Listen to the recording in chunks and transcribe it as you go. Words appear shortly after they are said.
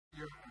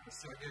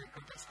Sergey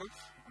Khoperskov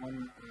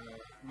on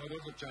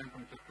models of giant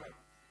Monte cloud.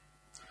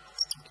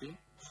 Okay.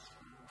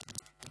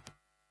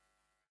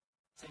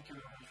 Thank you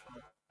very much for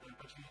the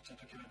opportunity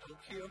to give a talk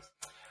here.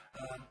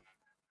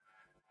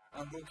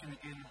 I'm working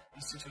in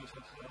Institute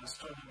of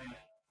Astronomy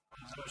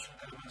and Russian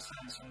Carbon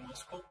Science in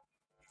Moscow,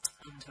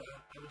 and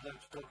I would like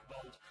to talk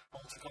about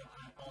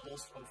multi-component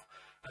models of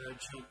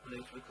giant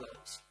molecular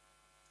clouds.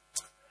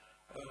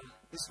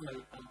 This is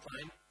my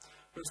outline.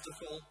 First of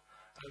all,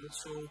 I will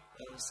show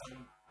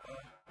some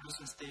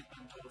recent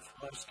statement of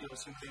large-scale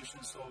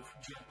simulations of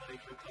giant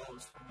molecular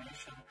clouds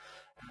formation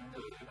and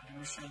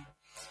evolution,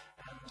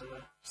 and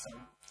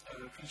some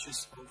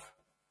features of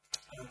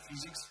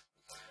physics.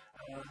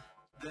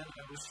 Then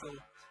I will show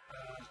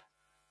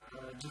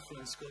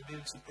different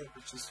scalability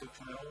properties of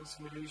my own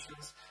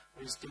simulations,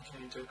 with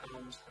taking into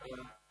account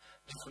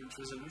different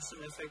resolution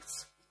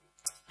effects.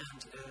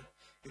 And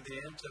in the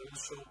end, I will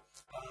show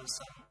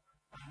some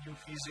new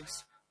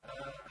physics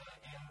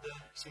in the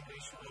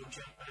simulation of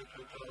giant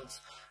molecular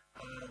clouds.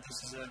 This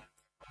is a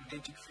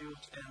magnetic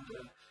field and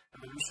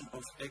evolution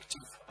of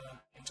active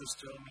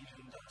interstellar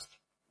medium dust.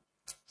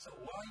 So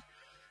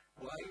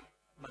why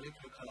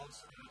molecular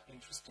clouds are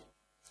interesting?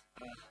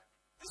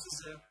 This is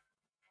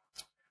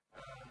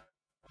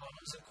one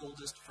of the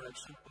coldest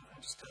fraction of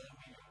interstellar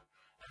medium,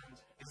 and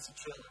it's a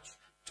challenge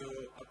to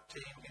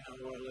obtain in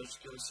our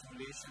large-scale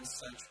simulations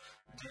such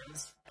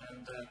dense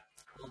and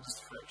coldest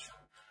fraction.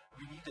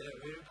 We need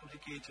very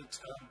complicated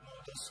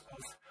models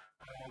of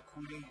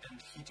cooling and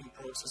heating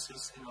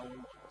processes in our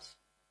models.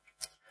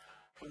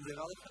 From the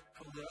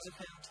other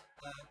hand,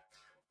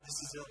 this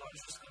is the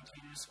largest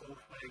continuous of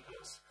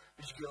molecules,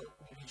 which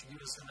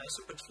give us a nice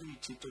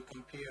opportunity to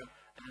compare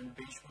and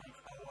benchmark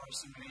our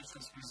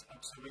simulations with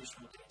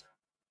observational data.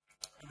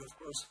 And of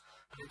course,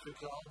 molecular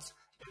clouds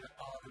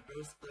are the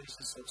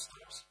birthplaces of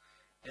stars,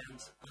 and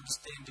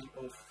understanding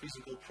of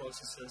physical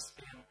processes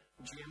in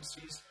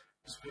GMCs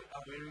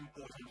are very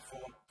important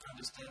for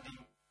understanding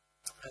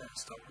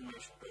star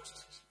formation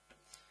processes.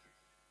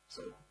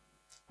 So,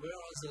 where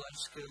are the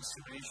large-scale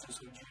simulations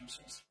of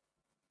GMCs?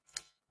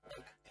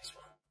 Like this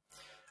one.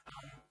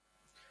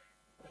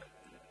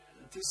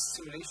 These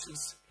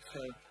simulations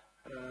have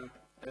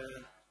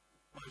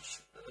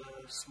much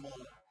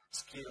smaller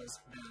scales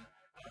than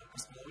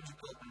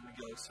cosmological and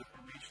galaxy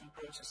formation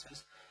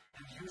processes,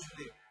 and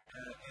usually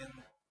in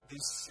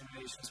these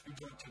simulations we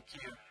don't take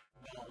care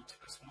about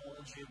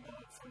cosmology,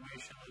 about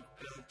formation of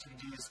galactic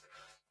disk,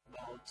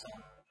 about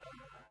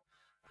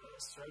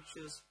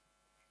structures,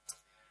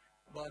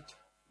 but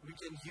we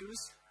can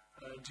use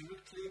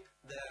directly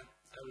the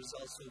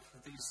results of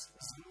this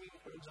zooming,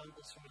 for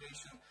example,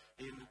 simulation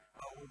in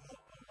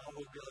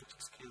our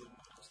galactic scale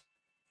models.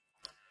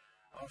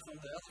 From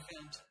the other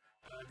hand,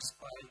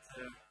 despite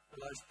the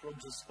large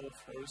progress of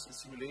recent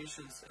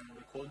simulations and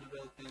record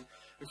development,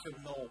 we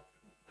have no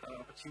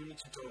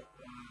opportunity to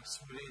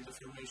simulate the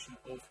formation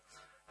of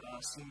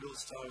single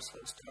stars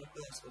or star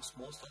clusters or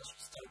small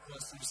star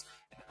clusters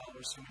in our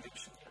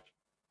simulation yet.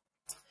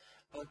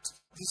 But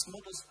these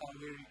models are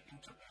very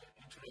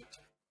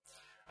interactive.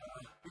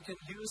 We can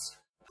use,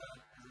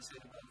 as I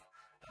said above,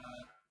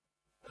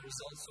 the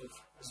results of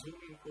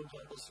zooming, for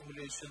example,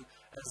 simulation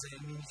as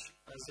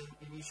an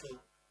initial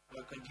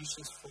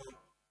conditions for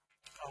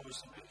our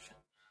simulation.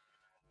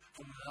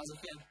 From the other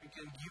hand, we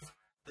can give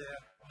the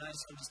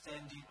nice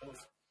understanding of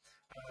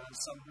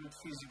some good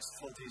physics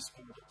for these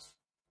models.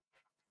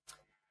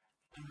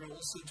 And we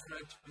also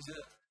interact with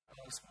the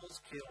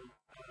small-scale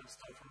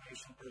star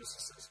formation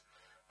processes.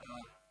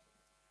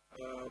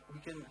 We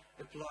can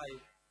apply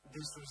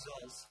these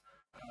results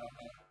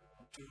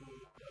to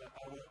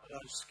our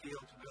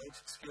large-scale to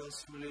galactic-scale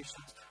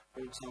simulations.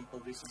 For example,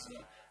 this is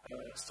a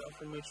star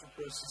formation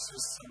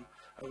processes, some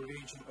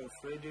arranging of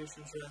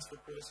radiation transfer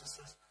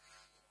processes,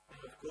 and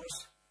of course,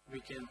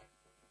 we can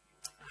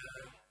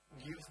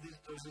give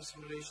to this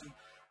simulation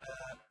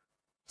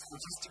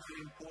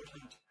statistically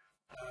important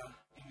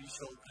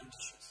initial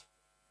conditions.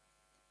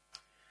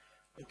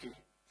 Okay,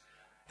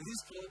 in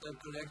this plot I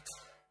collect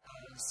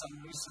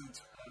some recent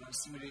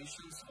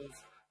simulations of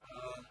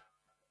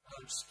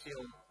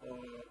large-scale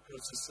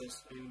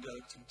processes in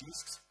galactic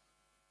disks.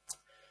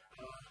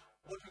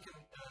 What we can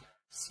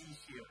see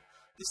here,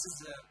 this is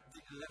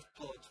the left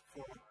plot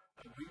for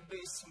a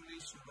grid-based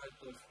simulation, right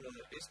plot for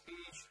the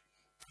hpc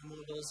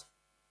models.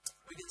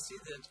 We can see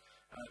that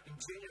in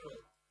general,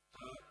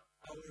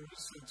 our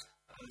recent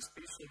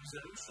spatial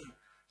resolution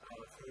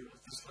for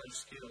this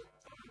large-scale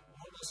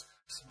models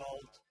is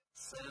about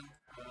 10,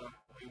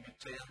 maybe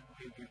 10,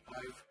 maybe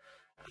 5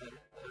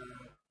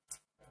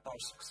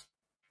 parsecs.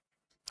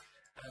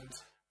 And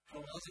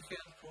from the other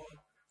hand, for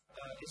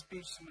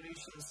hpc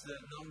simulations, the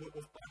number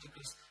of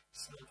particles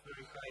is not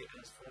very high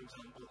as, for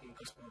example, in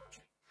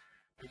cosmology.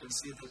 You can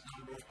see the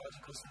number of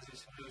particles in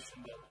this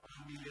simulation about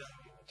 1 million,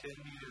 10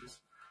 million,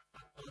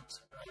 but not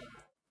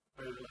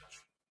very large.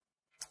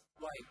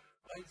 Why?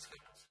 Why this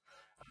happens?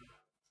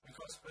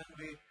 Because when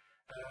we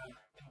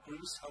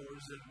increase our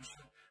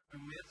resolution, we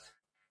met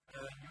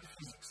new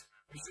physics.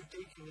 we should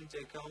take into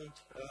account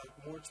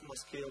more small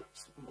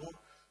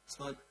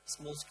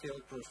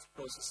scale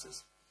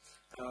processes.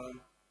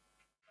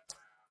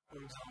 For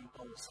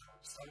example,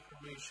 some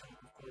information,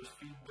 of course,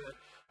 feedback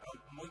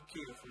more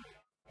carefully,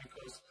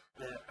 because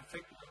they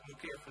affect more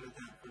carefully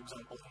than, for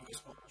example, in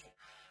cosmology,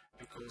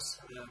 because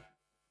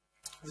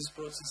this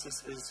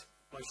process is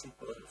much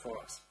important for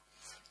us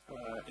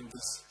in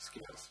these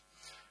scales.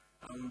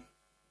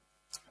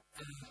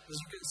 As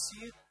you can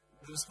see,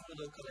 this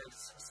model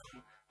collects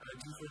some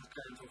different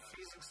kinds of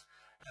physics,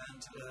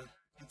 and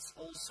it's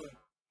also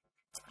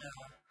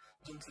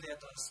don't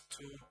let us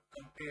to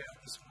compare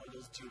these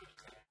models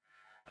directly.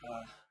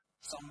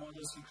 Some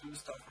models include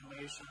star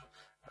formation,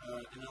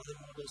 and other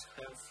models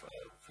have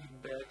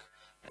feedback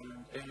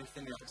and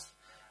everything else.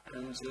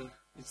 And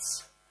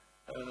it's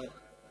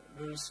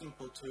very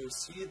simple to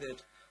see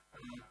that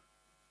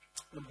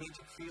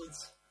magnetic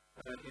fields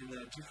in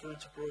a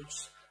different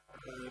approach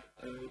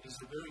is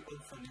very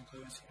often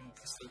included in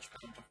such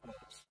kind of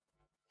models.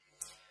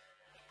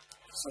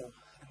 So,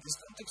 in this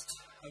context,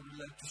 I would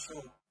like to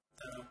show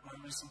my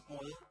recent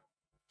model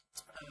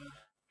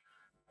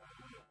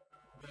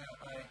where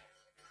I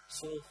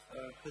solve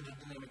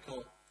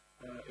hydrodynamical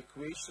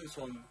equations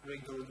on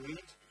regular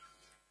grid.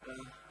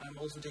 I'm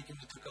also taking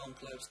into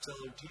account live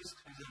stellar disk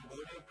within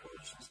body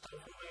approach and star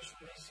formation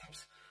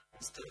receipts,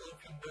 and stellar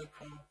feedback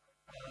from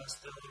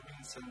stellar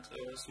winds and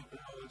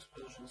supernova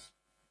explosions.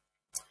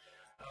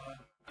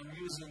 I'm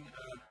using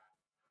a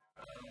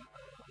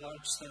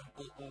large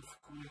sample of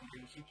cooling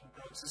and heating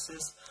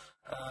processes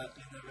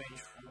in a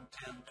range from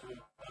 10 to 1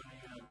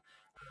 million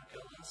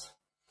kelvins.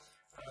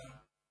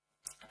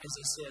 As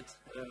I said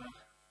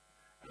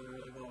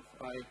above,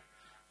 I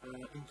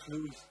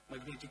include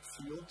magnetic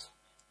field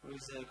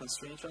with a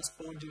constraint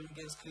transport during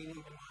gas cleaning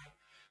in my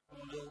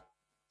model.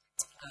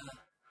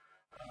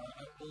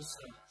 I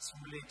also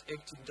simulate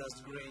active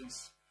dust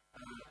grains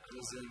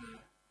as an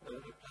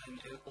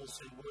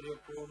also body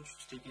approach,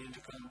 taking into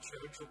account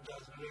charge of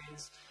dust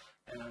grains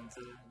and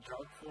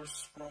drag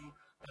force from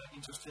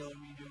interstellar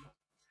medium.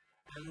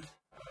 And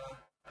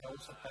I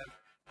also have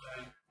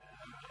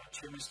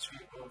chemistry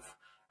of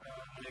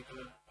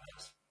molecular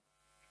mass.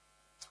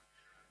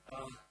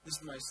 This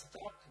is my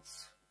setup.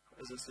 It's,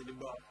 as I said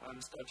above,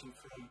 I'm starting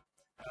from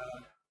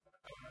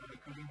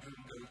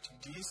equilibrium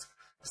galactic disk,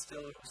 a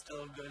stellar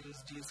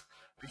galactic disk,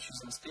 which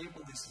is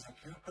unstable. This is a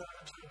Q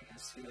parameter. You can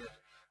see that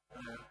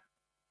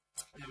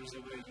there is a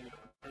value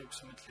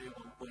approximately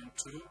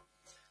 1.2.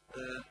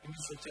 The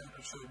initial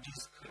temperature of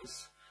disk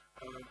is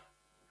 10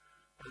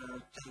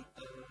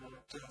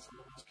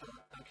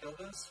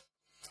 kelvins.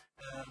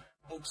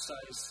 Box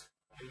size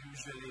are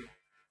usually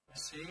the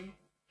same,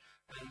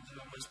 and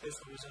my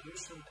spatial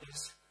resolution is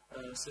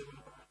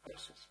 7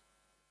 pixels.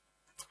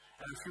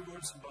 A few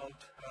words about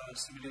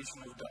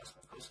simulation of dust,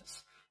 because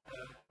it's a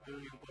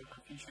very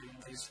important feature in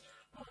these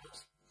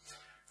models.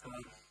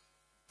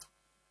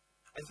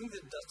 I think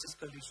that dust is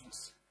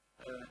collisions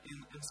in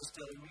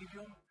interstellar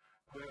medium,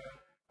 where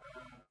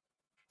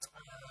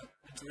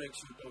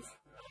interaction of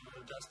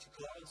dusty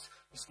clouds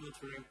is not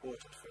very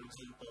important. For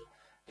example,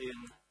 in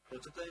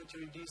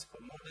protoplanetary disk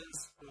or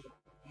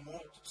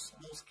more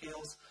small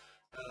scales,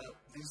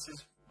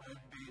 this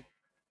might be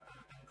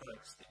an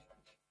incorrect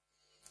statement.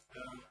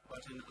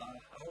 But in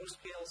our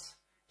scales,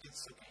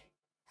 it's okay.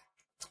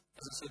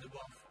 As I said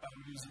above,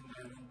 I'm using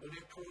a body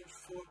approach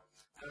for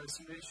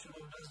simulation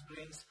of dust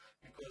grains,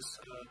 because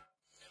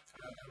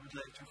I would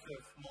like to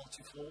have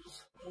multi-flows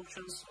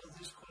motions of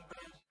this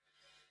component.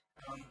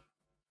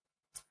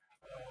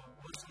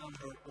 What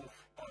number of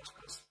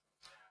particles?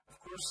 Of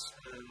course,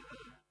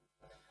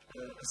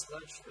 as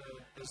large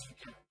as you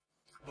can.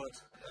 But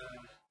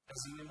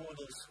as in the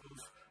models of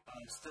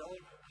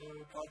stellar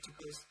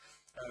particles,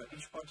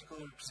 each particle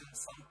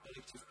represents some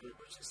collective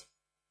properties.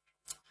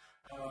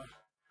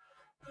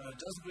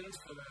 Dust grains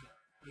have a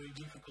very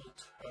difficult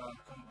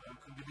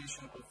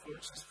combination of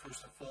forces.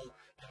 First of all,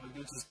 in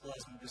magnetic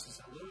plasma, this is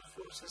a load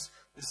forces.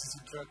 This is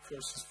the drag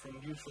forces from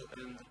neutral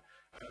and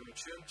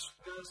charged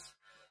gas.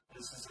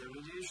 This is the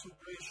radiation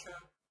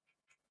pressure.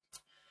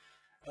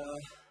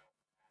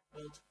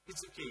 But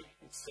it's okay.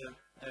 It's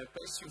a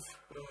passive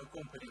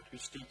component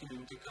which taken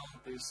into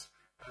account these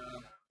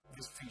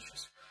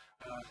features.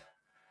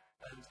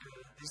 And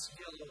this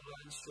yellow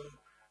line shows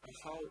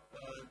how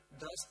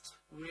dust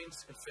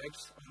grains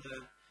affect on the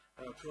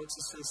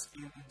processes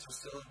in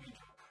interstellar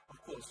medium. Of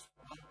course,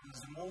 one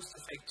is the most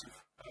effective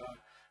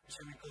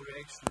chemical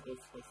reaction of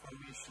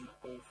formation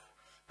of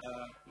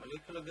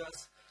molecular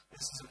gas.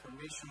 This is a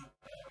formation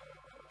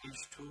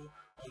H2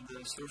 on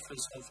the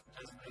surface of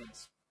dust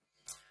grains.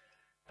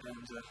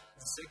 And the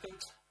second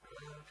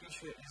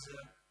feature is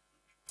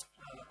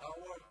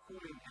our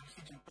cooling and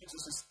heating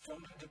processes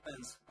strongly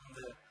depends on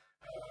the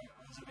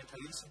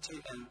metallicity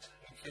and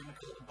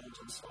chemical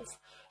abundance of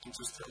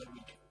interstellar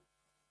medium.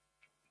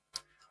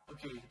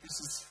 Okay, this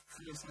is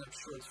 3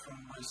 snapshots from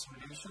my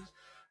simulation.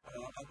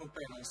 Upper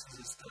panels is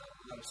a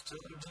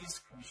stellar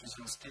disk, which is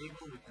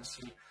unstable. We can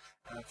see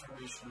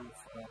formation of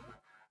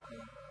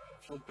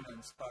floating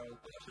and spiral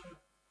pattern.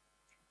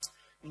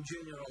 in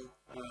general,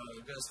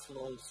 gas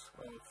flows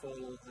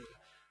follow the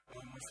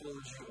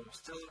morphology of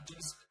stellar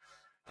disk.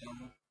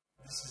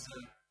 This is a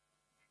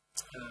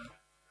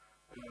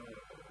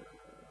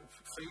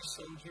face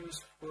on use,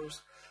 of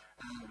course,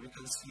 and we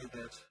can see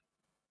that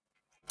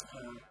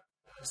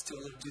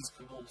stellar disk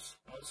evolves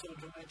also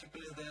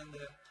dramatically than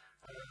the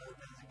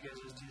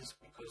gaseous disk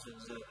because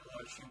of the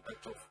large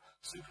impact of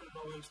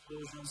supernova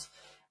explosions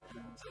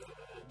and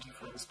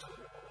different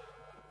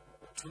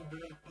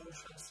turbulent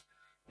motions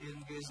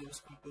in gaseous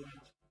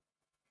component.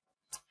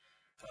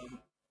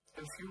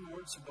 A few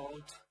words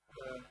about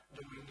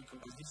domain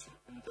decomposition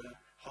and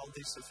how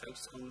this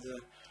affects on the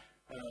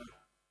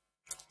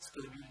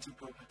scalability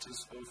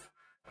properties of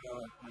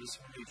my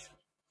simulation.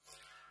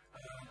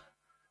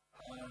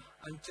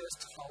 And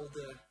test how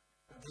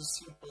this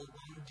simple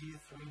 1D,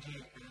 3D,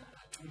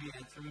 2D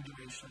and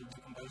 3D-dimensional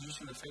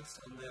decomposition affects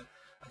on the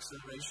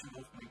acceleration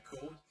of my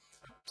code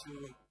up to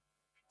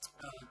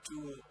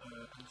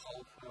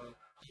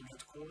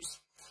 2,500 cores.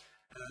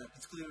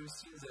 It's clearly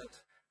seen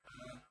that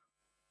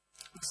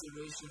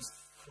accelerations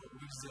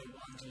with the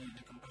 1D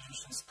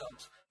decomposition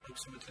stops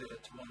approximately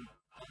at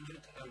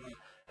 100 and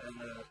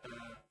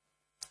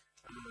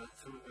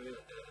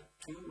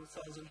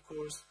 2,000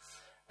 cores,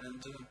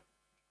 and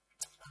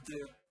the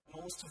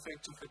most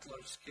effective at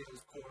large scale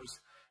cores,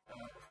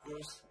 of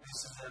course, this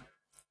is a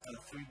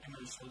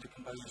three-dimensional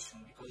decomposition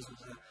because of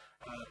the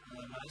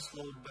nice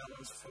load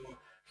balance for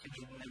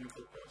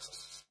hydrodynamical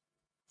processes.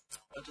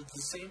 But at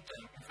the same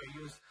time, if I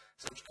use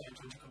such kind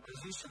of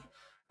decomposition,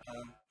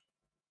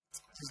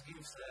 this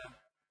gives a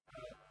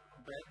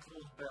bad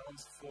load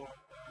balance for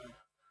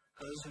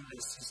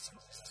collisionless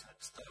systems,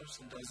 stars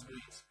and ice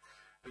grains,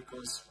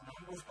 because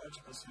number of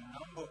particles and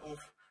number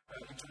of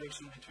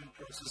interaction between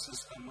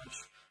processes are much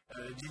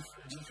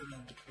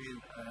different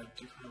between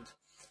different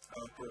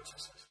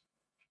processes.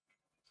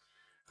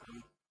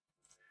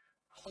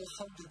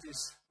 How did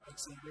this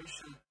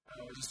acceleration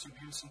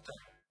distribute in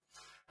time?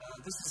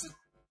 This is a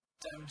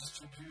time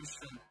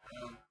distribution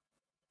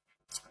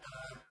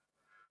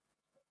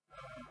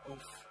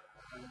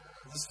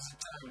this is a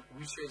time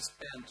which I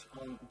spent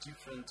on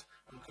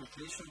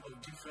calculation of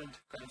different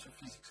kinds of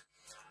physics.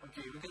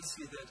 Okay, we can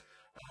see that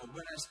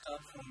when I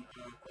start from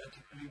quite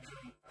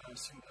equilibrium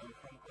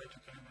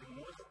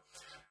model,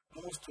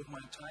 most of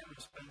my time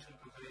is spent in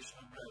calculation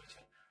of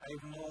gravity. I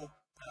have no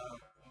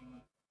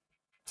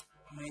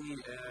many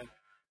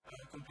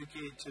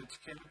complicated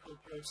chemical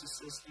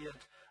processes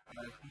yet. I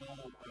have no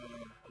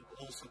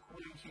also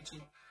cooling,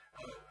 heating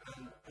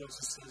and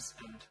processes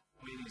and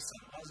maybe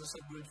some other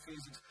subgrid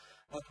physics.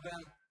 But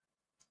when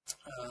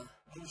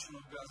motion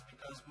of gas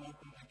becomes more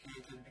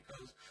complicated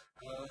because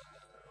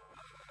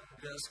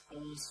gas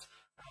cools,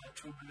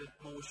 turbulent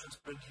motions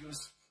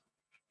produce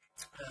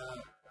a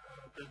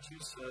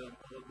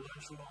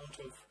large amount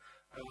of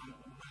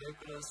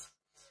molecules.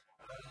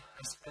 I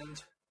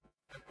spend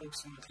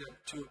approximately up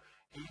to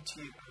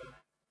 80%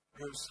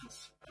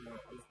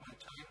 of my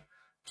time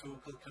to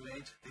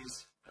calculate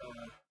these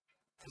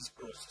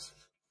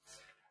processes.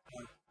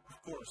 Of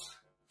course,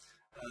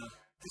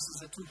 this is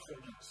the two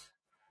problems.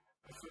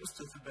 The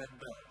first is the bad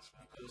balance,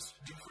 because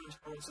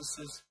different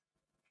processes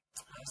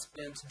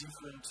spend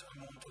different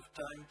amount of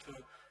time to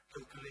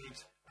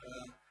calculate,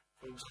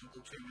 for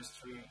example,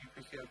 chemistry. If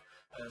we have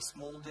a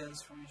small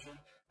dense region,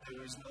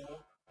 there is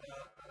no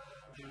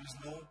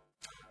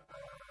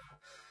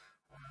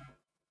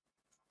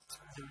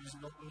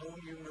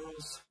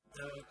numerous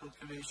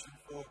calculation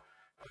for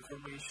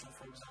formation,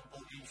 for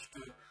example,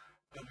 H2.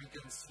 But we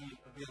can see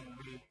when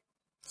we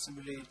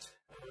simulate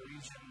a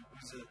region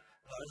with a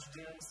large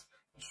dense,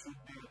 it should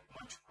be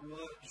much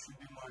cooler, it should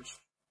be much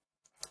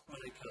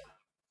molecular.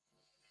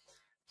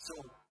 So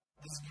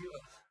this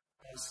gives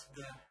us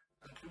the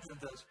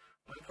conclusion that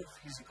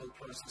microphysical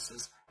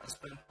processes are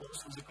spent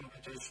most of the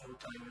computational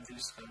time in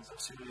these kinds of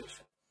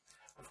simulation.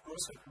 Of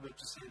course, I forgot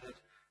to say that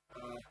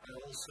I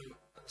also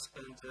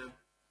spent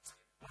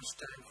much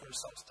time for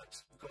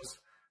substeps, because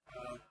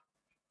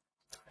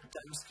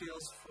time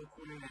scales for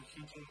cooling and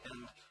heating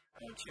and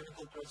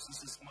chemical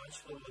processes much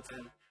lower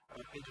than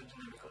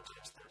hydrodynamical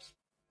time steps.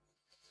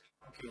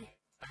 Okay,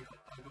 I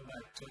go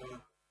back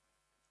to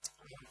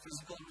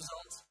physical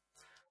results.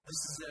 This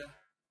is a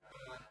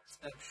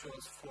snapshot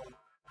for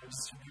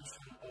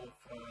distribution of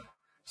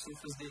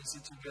surface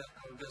density,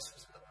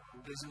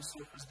 gaseous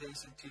surface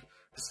density.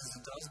 This is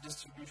the dust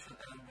distribution,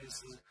 and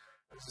this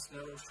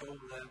arrow shows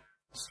the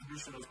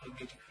distribution of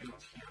magnetic field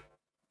here.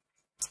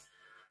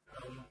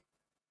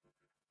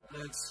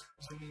 Let's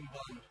zoom in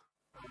one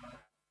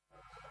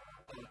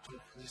part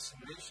of the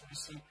simulation. We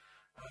see a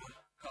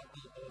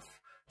couple of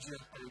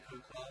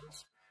geochemical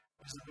clouds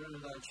with a very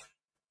large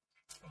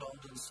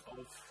abundance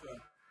of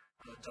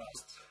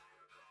dust.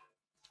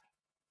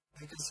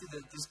 You can see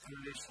that this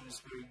correlation is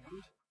very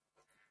good.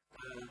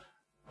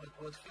 But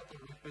what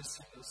happened with this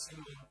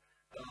single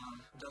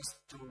dust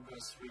to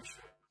gas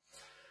ratio?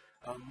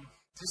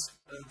 This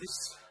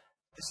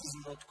is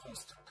not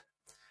constant.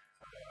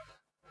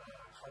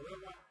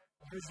 However,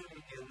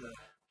 usually in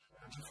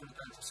different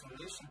kinds of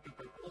simulation,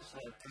 people also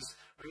that this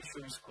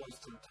ratio is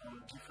constant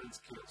on different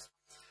scales.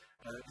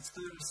 It's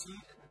clear to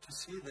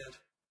see that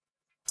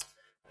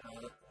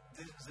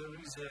there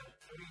is a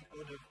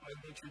 3-order of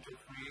magnitude of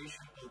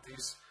variation of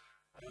this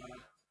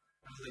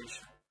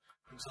relation.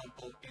 For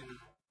example, in a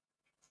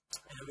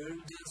very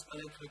dense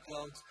molecular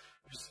cloud,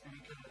 we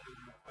can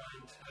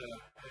find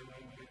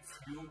maybe a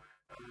few,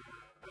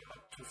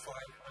 up to 5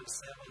 or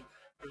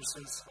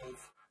 7% of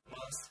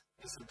mass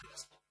is at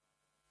rest.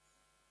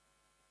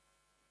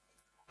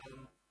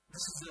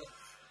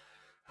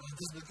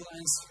 This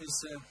declines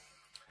is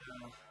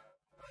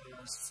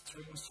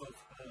strings of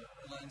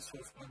lines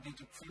of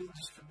magnetic field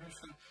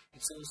distribution.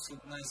 It's also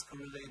nice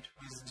correlate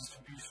with the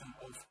distribution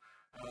of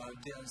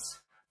dense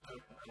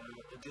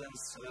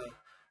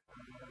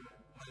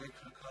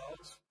molecular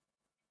clouds.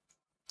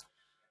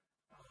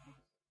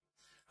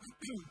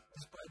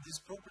 Despite these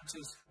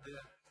properties, the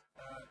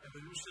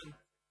evolution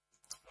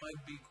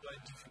might be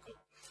quite difficult.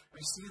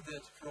 We see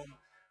that from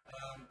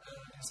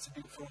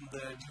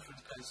the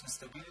different kinds of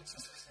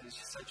instabilities,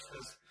 such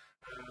as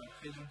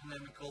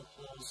hydrodynamical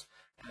flows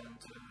and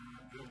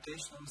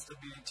gravitational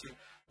instability,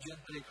 jet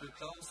molecular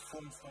clouds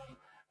form from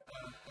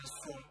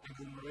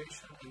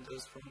agglomeration and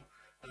thus from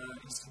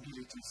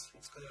instabilities.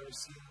 It's clearly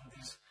seen in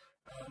this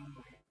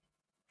movie.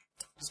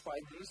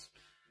 Despite this,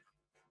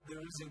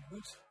 there is a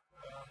good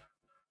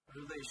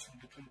relation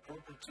between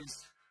properties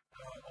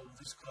of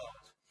this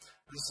cloud.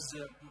 This is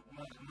a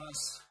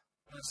mass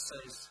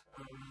size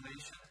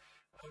relation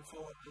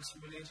for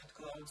simulated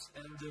clouds,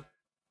 and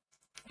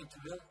it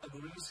well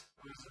agrees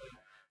with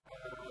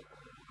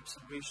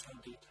observational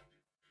data.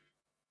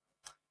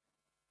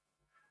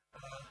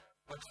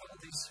 But how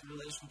this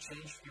relation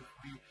change if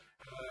we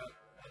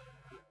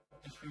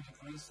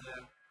decrease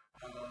the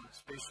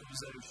spatial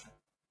resolution?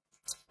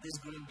 This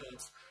green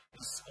dot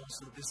is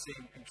also the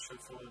same picture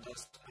for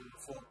just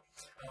for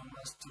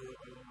mass to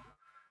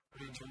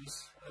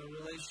radius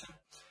relation.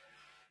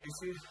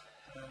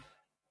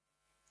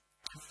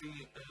 If we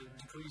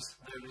decrease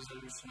the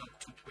resolution up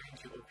to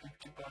 20 or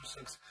 50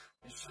 parsecs,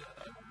 which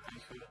I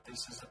heard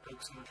this is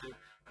approximately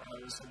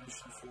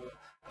resolution for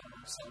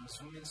some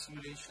zoom-in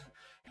simulation,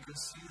 you can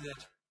see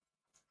that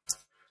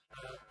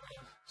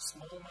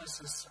small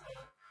masses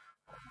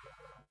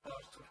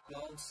part of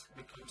clouds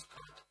becomes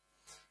cut.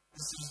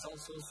 This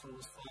result also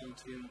was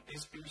found in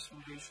SPU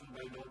simulation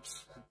by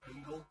Dobbs and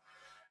Pringle.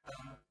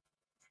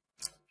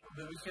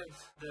 When we have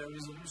the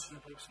resolution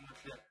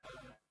approximately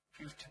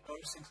 50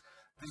 parsecs,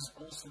 this is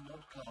also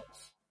not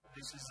clouds.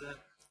 This is a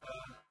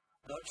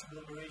large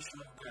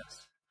agglomeration of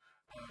gas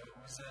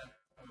with a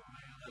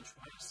very large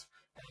mass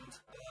and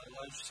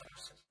large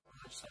sizes.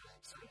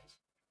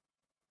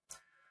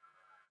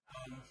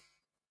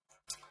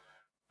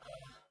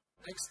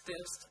 Next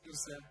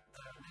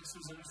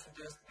resolution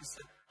test is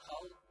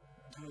how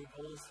to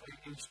evolve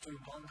H2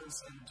 abundance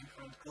and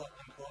different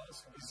clouds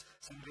with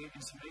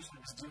simulation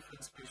with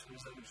different spatial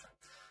resolution.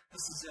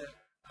 This is a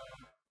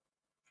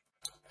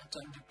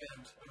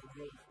time-dependent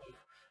growth of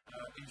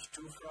H2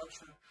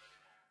 fraction.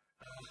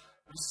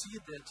 We see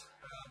that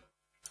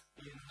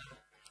in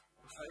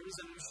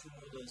high-resolution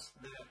models,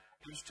 the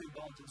H2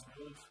 abundance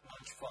grows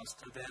much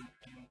faster than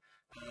in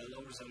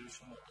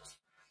low-resolution models.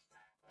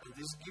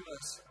 This gives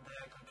us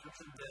the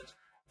conclusion that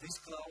these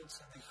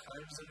clouds, the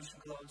high-resolution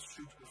clouds,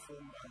 should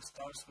form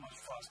stars much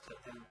faster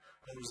than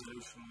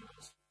low-resolution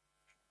models.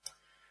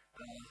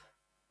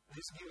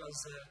 This gives us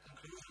the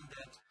conclusion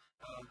that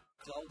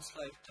clouds'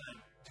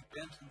 lifetime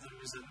depends on the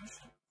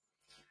resolution.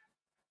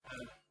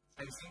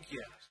 I think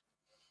yes,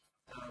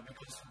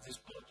 because of this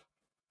plot.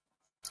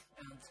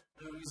 And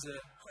there is a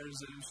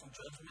high-resolution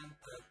judgment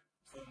that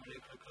for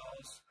molecular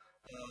clouds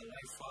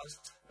life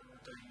fast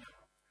die young.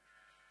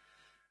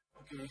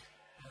 Okay,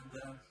 and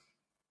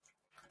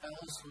I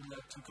also would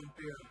like to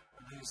compare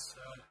this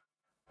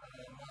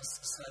mass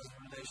size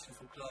relation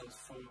for clouds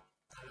for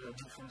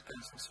different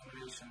kinds of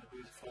simulation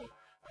with for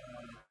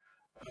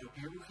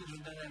pure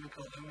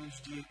hydrodynamical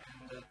MHD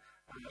and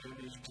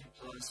MHD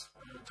plus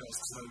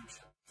dust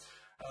solution.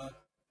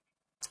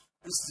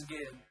 This is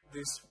again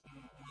this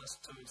mass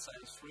to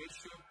size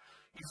ratio.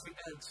 If we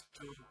add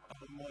to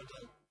our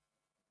model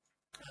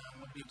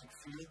magnetic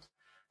field,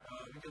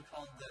 we can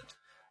find that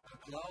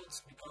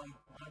clouds become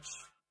much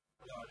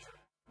larger,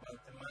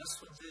 but the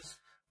mass of these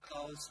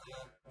clouds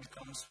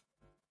becomes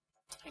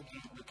in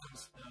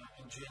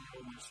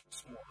general much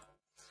smaller.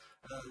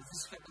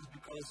 This happens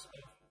because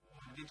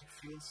magnetic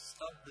fields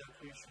stop the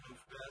accretion of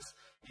gas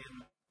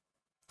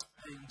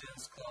in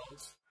dense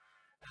clouds,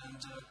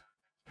 and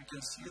we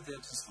can see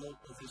that the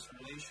slope of this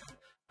relation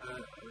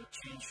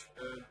change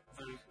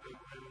very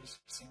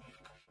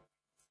significantly.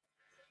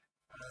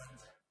 And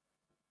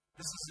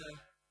this is a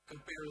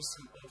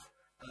comparison of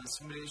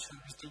simulation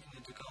with taking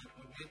into account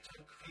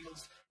magnetic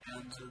fields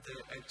and the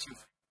active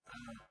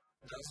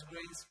dust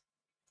grains.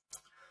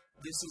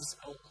 This is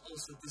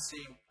also the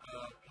same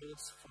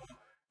plots for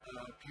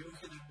pure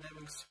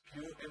hydrodynamics,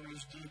 pure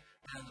MHD,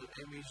 and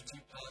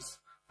MHD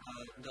plus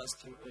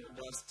dust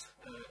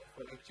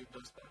for active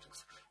dust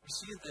particles. We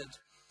see that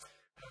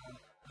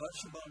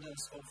large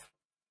abundance of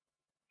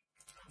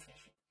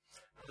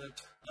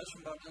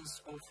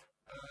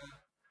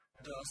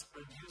dust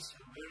produce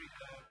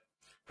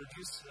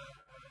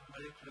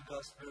molecular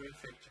gas very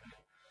effectively,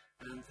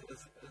 and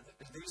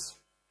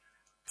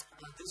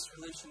this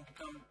relation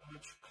becomes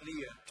much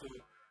clearer to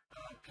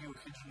pure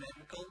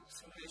hydrodynamical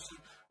simulation,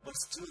 but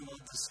still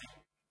not the same.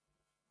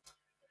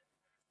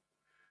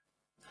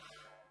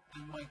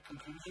 In my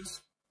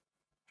conclusions,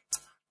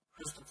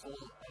 first of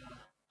all,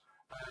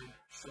 I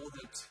show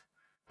that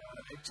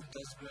active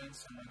dust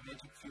grains and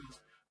magnetic fields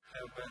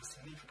have a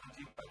significant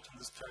impact on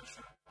the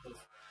structure of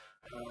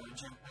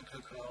giant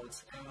nuclear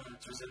clouds and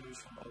at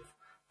resolution of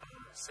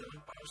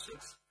 7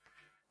 parsecs.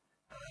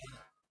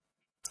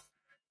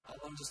 Our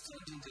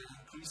understanding and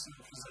increasing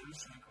of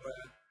resolution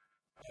require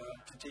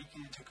to take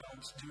into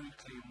account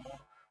directly more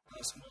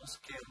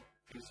small-scale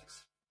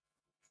physics.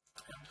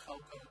 And how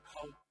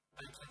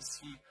I can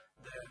see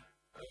the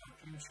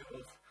future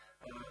of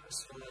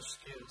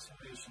large-scale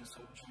simulations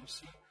of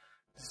GMC.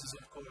 This is,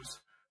 of course,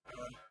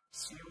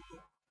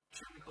 zero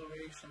chemical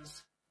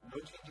reactions,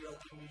 not ideal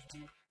MHD,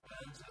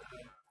 and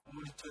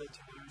more detailed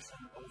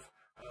evolution of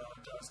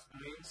dust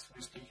grains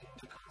with taking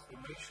into account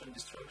formation,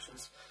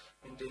 destructions,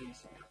 and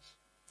anything else.